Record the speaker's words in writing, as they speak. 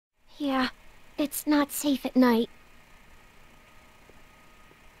Yeah, it's not safe at night.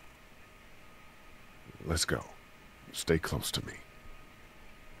 Let's go. Stay close to me.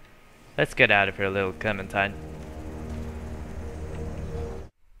 Let's get out of here, little Clementine.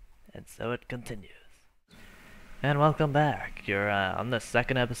 And so it continues. And welcome back. You're on the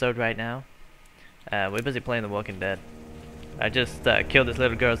second episode right now. We're busy playing The Walking Dead. I just killed this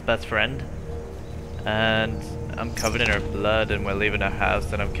little girl's best friend. And I'm covered in her blood and we're leaving her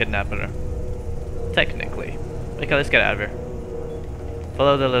house and I'm kidnapping her. Technically. Okay, let's get out of here.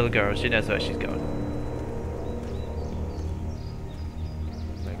 Follow the little girl, she knows where she's going.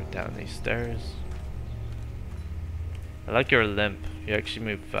 Moving down these stairs. I like your limp. You actually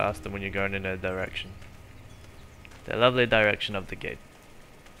move faster when you're going in a direction. The lovely direction of the gate.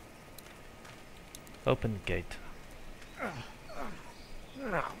 Open gate.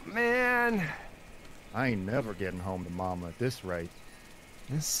 Oh, man. I ain't never getting home to Mama at this rate.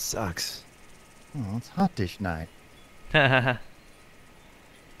 This sucks. Oh, it's hot this night.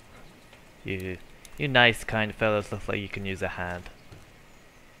 you nice kind fellas look like you can use a hand.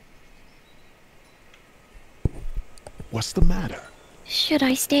 What's the matter? Should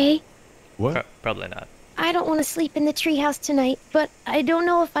I stay? What? Probably not. I don't want to sleep in the treehouse tonight, but I don't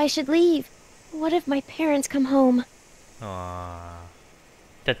know if I should leave. What if my parents come home? Aww.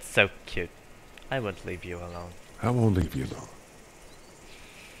 That's so cute. I won't leave you alone. I won't leave you alone.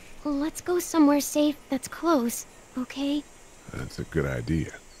 Let's go somewhere safe that's close, okay? That's a good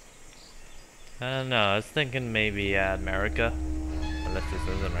idea. I don't know, I was thinking maybe America. Unless this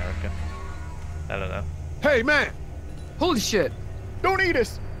is America. I don't know. Hey, man! Holy shit! Don't eat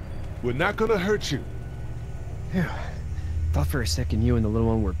us! We're not gonna hurt you. Phew. Thought for a second you and the little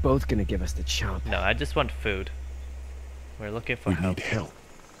one were both gonna give us the chomp. No, I just want food. We're looking for We help. need help.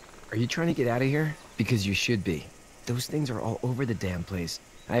 Are you trying to get out of here? Because you should be. Those things are all over the damn place.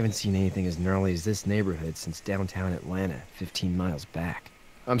 I haven't seen anything as gnarly as this neighborhood since downtown Atlanta, 15 miles back.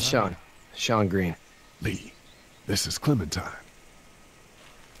 I'm Sean. Sean Green. Lee, this is Clementine.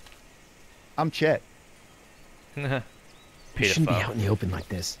 I'm Chet. You shouldn't be out in the open like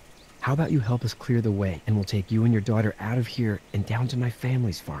this. How about you help us clear the way, and we'll take you and your daughter out of here and down to my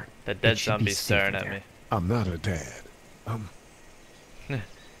family's farm. The dead It should be zombie's safer staring at there. me. I'm not a dad. I'm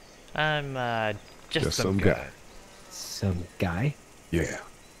just some guy. guy. Some guy? Yeah.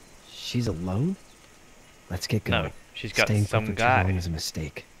 She's alone? Let's get going. No, she's got Staying some put for too long guy. is a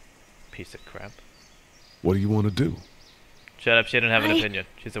mistake. Piece of crap. What do you want to do? Shut up, she didn't have an I- opinion.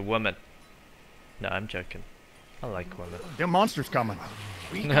 She's a woman. No, I'm joking. I like women. Them monsters coming.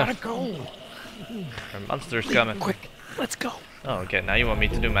 We gotta go. Our monster's coming. Quick, let's go. Oh, okay, now you want me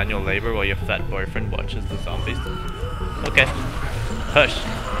to do manual labor while your fat boyfriend watches the zombies? Okay. Hush.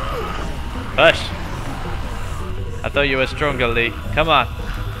 Hush. I thought you were stronger, Lee. Come on.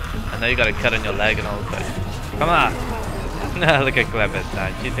 I know you got a cut on your leg and all, but come on. Look at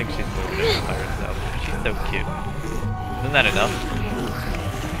Clementine. She thinks she's moving around by herself. She's so cute. Isn't that enough?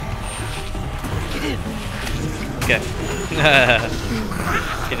 Okay.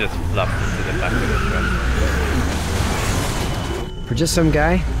 He just flopped into the back of the truck. For just some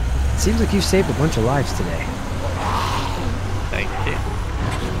guy, seems like you saved a bunch of lives today. Thank you.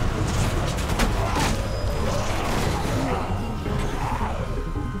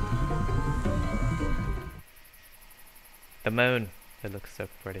 The moon. It looks so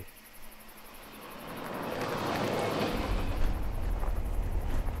pretty.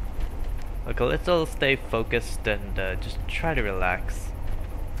 Okay, let's all stay focused and just try to relax.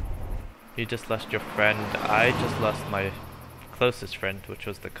 You just lost your friend. I just lost my closest friend, which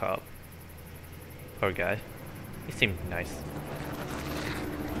was the cop. Poor guy. He seemed nice.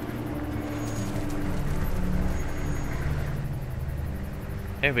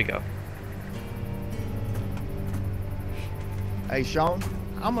 Here we go. Hey, Sean,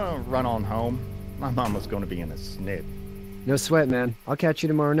 I'm gonna run on home. My mama's gonna be in a snit. No sweat, man. I'll catch you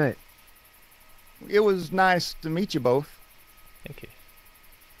tomorrow night. It was nice to meet you both. Thank you.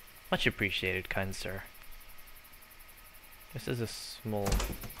 Much appreciated, kind sir. This is a small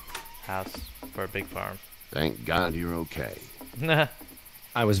house for a big farm. Thank God you're okay. Nah.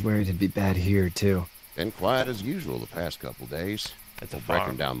 I was worried it'd be bad here, too. Been quiet as usual the past couple days. It's a Well, Brecken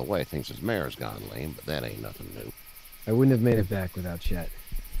farm. down the way thinks his mare's gone lame, but that ain't nothing new. I wouldn't have made it back without Chet.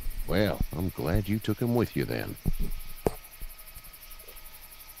 Well, I'm glad you took him with you then.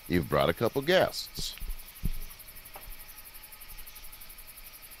 You've brought a couple guests.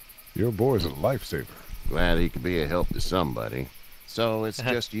 Your boy's a lifesaver. Glad he could be a help to somebody. So it's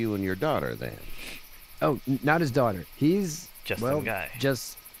just you and your daughter then. Oh, not his daughter. He's, Just well, some guy.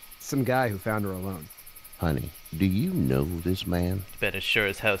 just some guy who found her alone. Honey, do you know this man? You better sure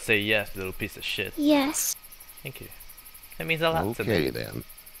as hell say yes, little piece of shit. Yes. Thank you. That means a lot to me. Okay, then.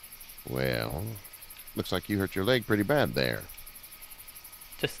 Well, looks like you hurt your leg pretty bad there.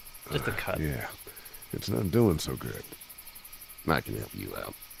 Just a cut. Yeah, it's not doing so good. I can help you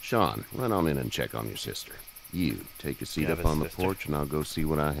out. Sean, run on in and check on your sister. You, take a seat You have up a on the sister? porch and I'll go see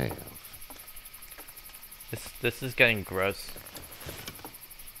what I have. This is getting gross.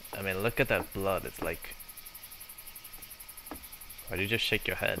 I mean, look at that blood. It's like... Why'd you just shake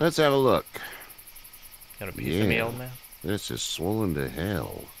your head? Let's have a look. Got a piece of me, Yeah. old man? This is swollen to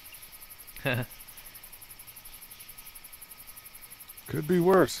hell. Could be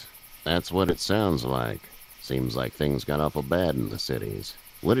worse. That's what it sounds like. Seems like things got awful bad in the cities.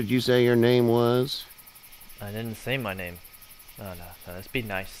 What did you say your name was? I didn't say my name. Oh no, let's be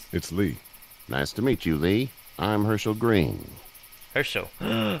nice. It's Lee. Nice to meet you, Lee. I'm Herschel Green. Herschel.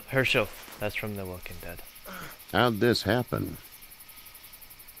 Herschel. That's from The Walking Dead. How'd this happen?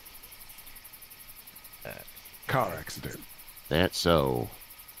 Car accident. That's so.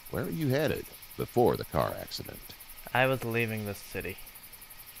 Where are you headed before the car accident? I was leaving the city.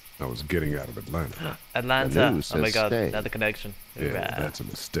 I was getting out of Atlanta. The Atlanta. news Oh my says god, stay. another connection. Yeah, Rah. that's a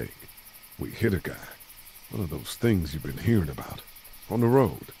mistake. We hit a guy. One of those things you've been hearing about. On the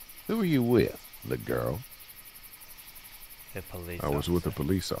road. Who were you with? The girl? The police I was with a officer.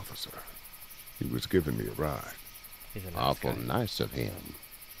 police officer. He was giving me a ride. He's a nice Awful guy. nice of him.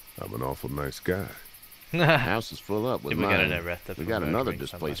 I'm an awful nice guy. House is full up with People getting mine. arrested We for got another murdering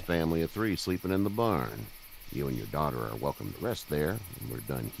displaced somebody. family of 3 sleeping in the barn. You and your daughter are welcome to rest there, and we're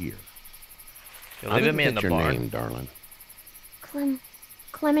done here. You're I leaving didn't me in get the your barn. name, darling.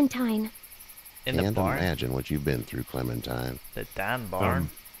 Clementine. In the Can't barn? imagine what you've been through, Clementine. The damn barn?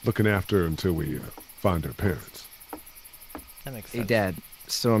 Looking after her until we find her parents. That makes sense. Hey, Dad.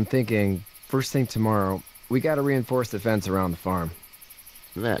 So I'm thinking, first thing tomorrow, we gotta reinforce the fence around the farm.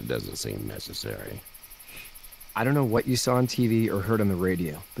 That doesn't seem necessary. I don't know what you saw on TV or heard on the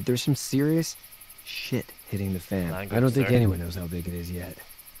radio, but there's some serious shit hitting the fan. Not good, I don't think sir. anyone knows how big it is yet.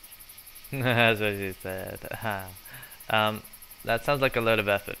 That's what she said. That sounds like a lot of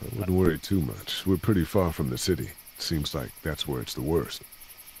effort. I wouldn't worry too much. We're pretty far from the city. Seems like that's where it's the worst.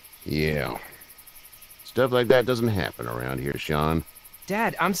 Yeah. Stuff like that doesn't happen around here, Sean.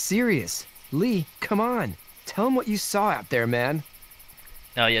 Dad, I'm serious. Lee, come on. Tell him what you saw out there, man.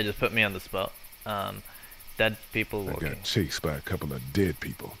 Oh yeah, just put me on the spot. Dead people I walking. got chased by a couple of dead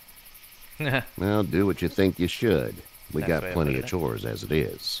people. Well, do what you think you should. We That's got the way I plenty put of it. chores as it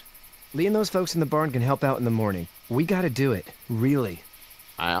is. Lee and those folks in the barn can help out in the morning. We gotta do it. Really.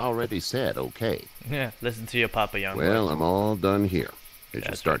 I already said okay. Yeah, listen to your papa, young Well, boy. I'm all done here. It should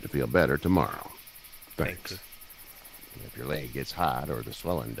Gotcha. start to feel better tomorrow. Thank Thanks. you. If your leg gets hot or the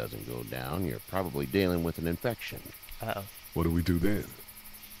swelling doesn't go down, you're probably dealing with an infection. Uh-oh. What do we do then?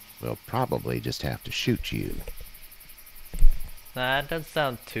 We'll probably just have to shoot you. Nah, that doesn't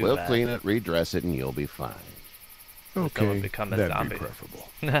sound too We'll bad. clean it, redress it, and you'll be fine. someone become a that'd zombie. be preferable.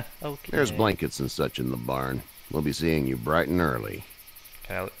 Okay. There's blankets and such in the barn. We'll be seeing you bright and early.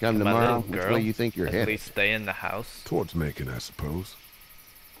 Can I, Come can my tomorrow, little which girl way you think you're at headed? least stay in the house? Towards Macon, I suppose.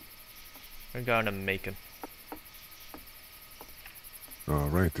 We're going to Macon. All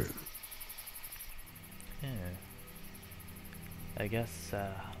right then. Yeah. I guess,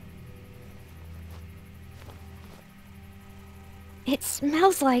 It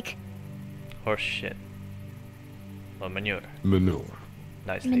smells like horse shit. Or manure. Manure.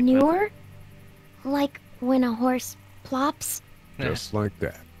 Nicely put. manure? Like when a horse plops? Yeah, Just like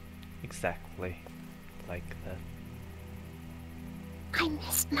that. exactly. Like that. I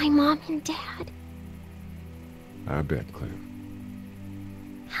miss my mom and dad. I bet,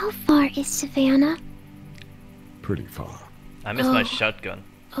 Clem. How far is Savannah? Pretty far. I miss my Oh. shotgun.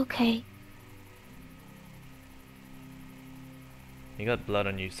 Okay. You got blood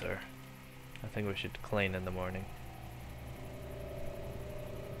on you, sir. I think we should clean in the morning.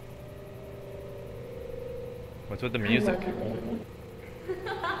 What's with the music?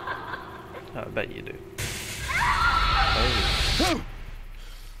 Oh, I bet you do. Oh.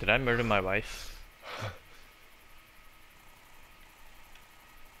 Did I murder my wife?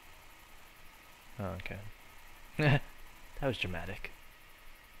 Oh, okay. That was dramatic.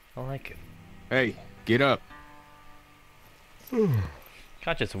 I like it. Hey, get up.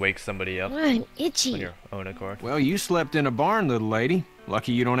 Can't just wake somebody up I'm on itchy. your own accord. Well, you slept in a barn, little lady.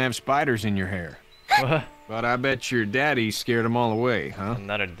 Lucky you don't have spiders in your hair. What? But I bet your daddy scared them all away, huh?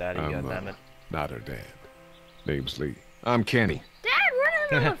 Another daddy, I'm goddammit. not her dad. Name's Lee. I'm Kenny. Dad,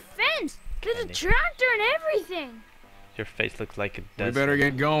 we're on the fence. There's a Candy. tractor and everything. Your face looks like a We desert. better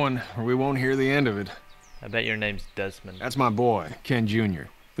get going, or we won't hear the end of it. I bet your name's Desmond. That's my boy, Ken Jr.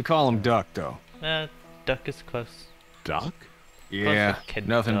 We call him Duck, though. Duck is close. Doc? Yeah, Kid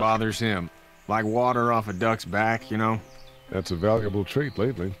nothing Duck. bothers him. Like water off a duck's back, you know? That's a valuable trait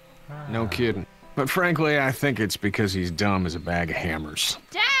lately. No kidding. But frankly, I think it's because he's dumb as a bag of hammers.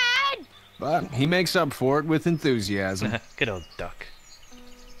 Dad! But he makes up for it with enthusiasm. Good old Duck.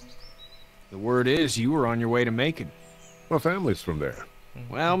 The word is you were on your way to Macon. My family's from there.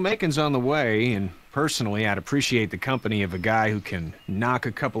 Well, Macon's on the way, and personally, I'd appreciate the company of a guy who can knock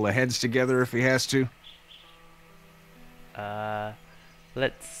a couple of heads together if he has to.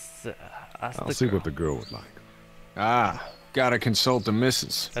 Let's ask I'll the see girl. what the girl would like. Ah, gotta consult the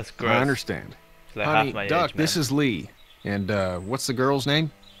missus. That's gross. I understand. She's like Honey, half my Duck, age, this man. is Lee. And, what's the girl's name?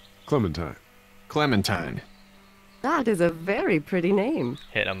 Clementine. Clementine. That is a very pretty name.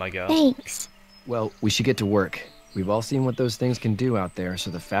 Hit on my girl. Thanks. Well, we should get to work. We've all seen what those things can do out there, so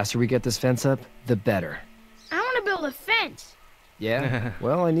the faster we get this fence up, the better. I want to build a fence. Yeah?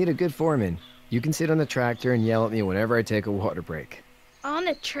 Well, I need a good foreman. You can sit on the tractor and yell at me whenever I take a water break. On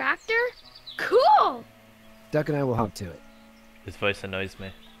the tractor? Cool! Duck and I will hop to it. His voice annoys me.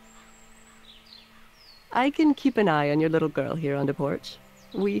 I can keep an eye on your little girl here on the porch.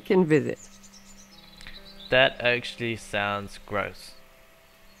 We can visit. That actually sounds gross.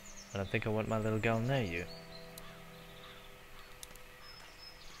 I don't think I want my little girl near you.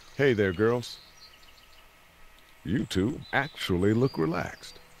 Hey there, girls. You two actually look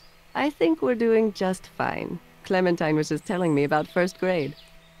relaxed. I think we're doing just fine. Clementine was just telling me about first grade.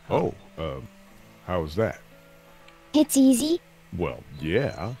 Oh, how was that? It's easy. Well,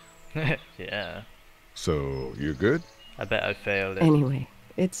 yeah. Yeah. So, you're good? I bet I failed it. Anyway,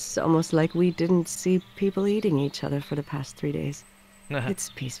 it's almost like we didn't see people eating each other for the past 3 days. It's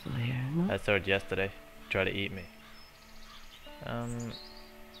peaceful here, no? I saw it yesterday. Try to eat me. I'm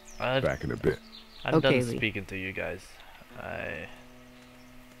Back in a bit. done Okay, Lee. speaking to you guys.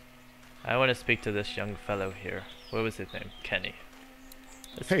 I want to speak to this young fellow here. What was his name? Kenny.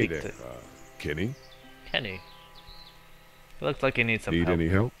 Let's Hey speak there, to Kenny. Kenny. He looks like he needs some Need help. any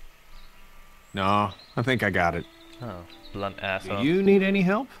help? No, I think I got it. Oh, blunt asshole. Do you need any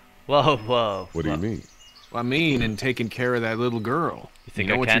help? Whoa, whoa. What do you mean? I mean, in taking care of that little girl. You think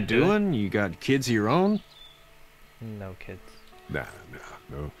know I what can't you're do it? doing? You got kids of your own? No kids. Nah,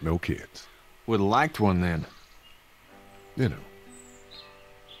 no kids. Would've liked one then. You know.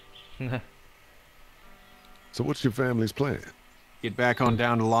 So what's your family's plan? Get back on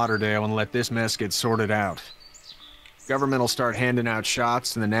down to Lauderdale and let this mess get sorted out. Government will start handing out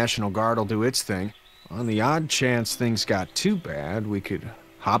shots and the National Guard will do its thing. On the odd chance things got too bad, we could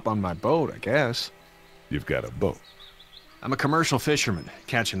hop on my boat, I guess. You've got a boat. I'm a commercial fisherman,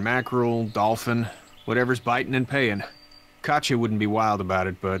 catching mackerel, dolphin, whatever's biting and paying. Katya wouldn't be wild about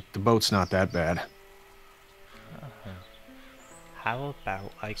it, but the boat's not that bad. How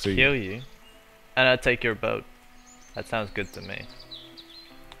about I See. kill you and I take your boat? That sounds good to me.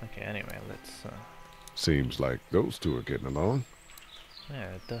 Okay, anyway, let's Seems like those two are getting along. yeah,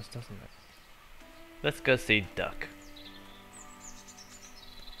 it does, doesn't it? Let's go see Duck.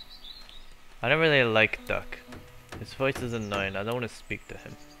 I don't really like Duck. His voice is annoying. I don't want to speak to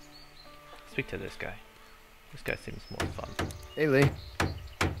him. Speak to this guy. This guy seems more fun. Hey, Lee.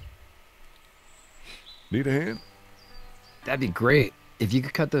 Need a hand? That'd be great. If you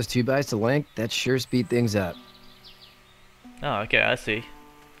could cut those 2x to length, that'd sure speed things up. Oh, okay, I see.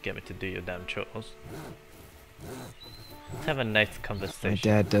 Get me to do your damn chores. Let's have a nice My conversation.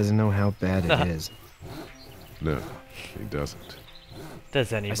 dad doesn't know how bad it is. No, he doesn't.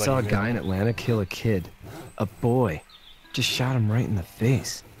 Does I anybody saw a really? guy in Atlanta kill a kid. A boy. Just shot him right in the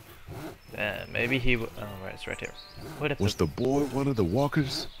face. Maybe he oh, right, it's right here. What if Was the boy one of the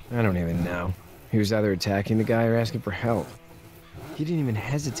walkers? I don't even know. He was either attacking the guy or asking for help. He didn't even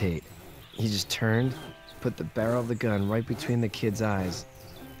hesitate. He just turned, put the barrel of the gun right between the kid's eyes,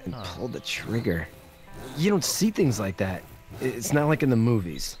 and pulled the trigger. You don't see things like that. It's not like in the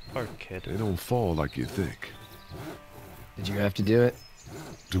movies. Poor kid. They don't fall like you think. Did you have to do it?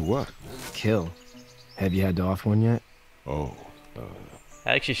 Do what? Kill. Have you had to off one yet? Oh,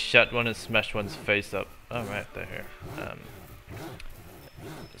 I actually shot one and smashed one's face up. Oh, right, they're here.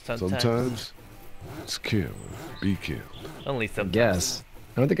 sometimes it's kill or be killed. Only I sometimes. guess.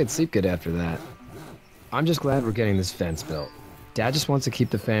 I don't think I'd sleep good after that. I'm just glad we're getting this fence built. Dad just wants to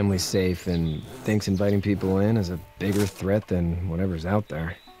keep the family safe and thinks inviting people in is a bigger threat than whatever's out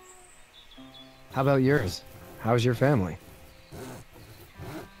there. How about yours? How's your family?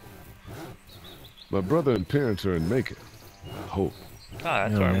 My brother and parents are in Macon. I hope. Ah,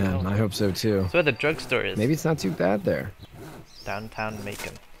 that's Oh where I'm man, going. I hope so too. That's where the drugstore is. Maybe it's not too bad there. Downtown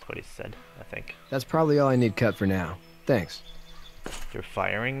Macon. That's what he said, I think. That's probably all I need cut for now. Thanks. You're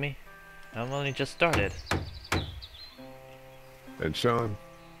firing me? I'm only just started. And Sean,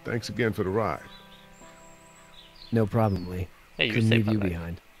 thanks again for the ride. No problem, Lee. Hey, you Couldn't saved leave my you life.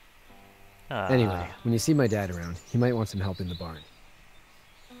 behind. Ah. Anyway, when you see my dad around, he might want some help in the barn.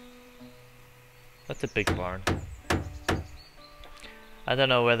 That's a big barn. I don't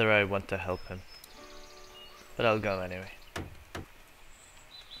know whether I want to help him. But I'll go anyway.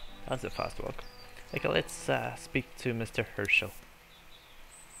 That's a fast walk. Okay, let's speak to Mr. Herschel.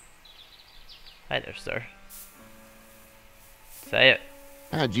 Hi there, sir. Say it.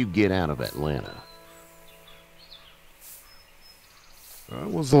 How'd you get out of Atlanta? I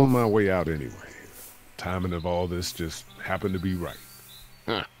was on my way out anyway. Timing of all this just happened to be right.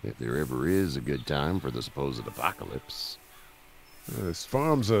 Huh, if there ever is a good time for the supposed apocalypse. This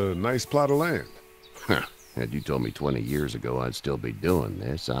farm's a nice plot of land. Huh, had you told me 20 years ago I'd still be doing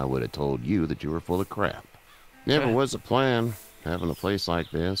this, I would have told you that you were full of crap. Never was a plan, having a place like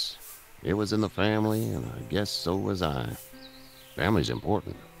this. It was in the family, and I guess so was I. Family's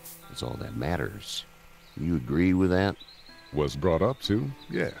important. It's all that matters. You agree with that? Was brought up to,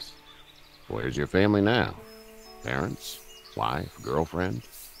 yes. Where's your family now? Parents? Wife? Girlfriend?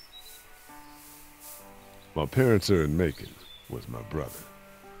 My parents are in Macon, was my brother.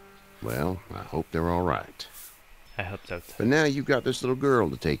 Well, I hope they're all right. I hope so too. But now you've got this little girl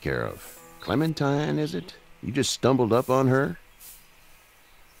to take care of. Clementine, is it? You just stumbled up on her?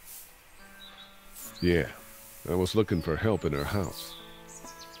 Yeah, I was looking for help in her house.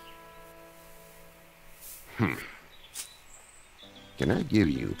 Can I give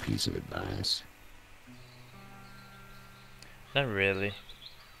you a piece of advice? Not really.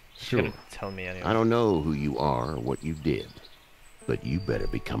 Sure. Couldn't tell me anyway. I don't know who you are or what you did, but you better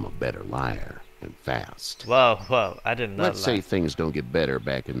become a better liar, and fast. Whoa, whoa, I did not Let's say lie. things don't get better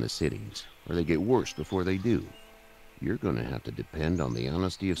back in the cities, or they get worse before they do. You're gonna have to depend on the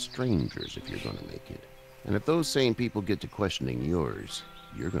honesty of strangers if you're gonna make it. And if those same people get to questioning yours,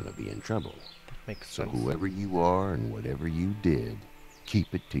 you're gonna be in trouble. That makes So sense. whoever you are and whatever you did,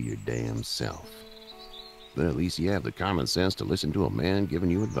 keep it to your damn self. But at least you have the common sense to listen to a man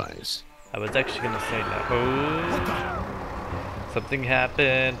giving you advice. I was actually gonna say that. Oh, something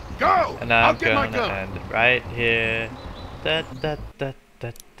happened. Go! And I'm gonna end it right here. Da da da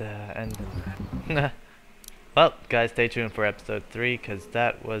da da. And well, guys, stay tuned for episode 3, because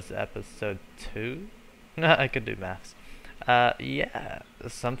that was episode 2. I could do maths. Yeah,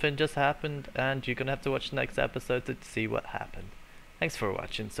 something just happened, and you're gonna have to watch the next episode to see what happened. Thanks for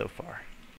watching so far.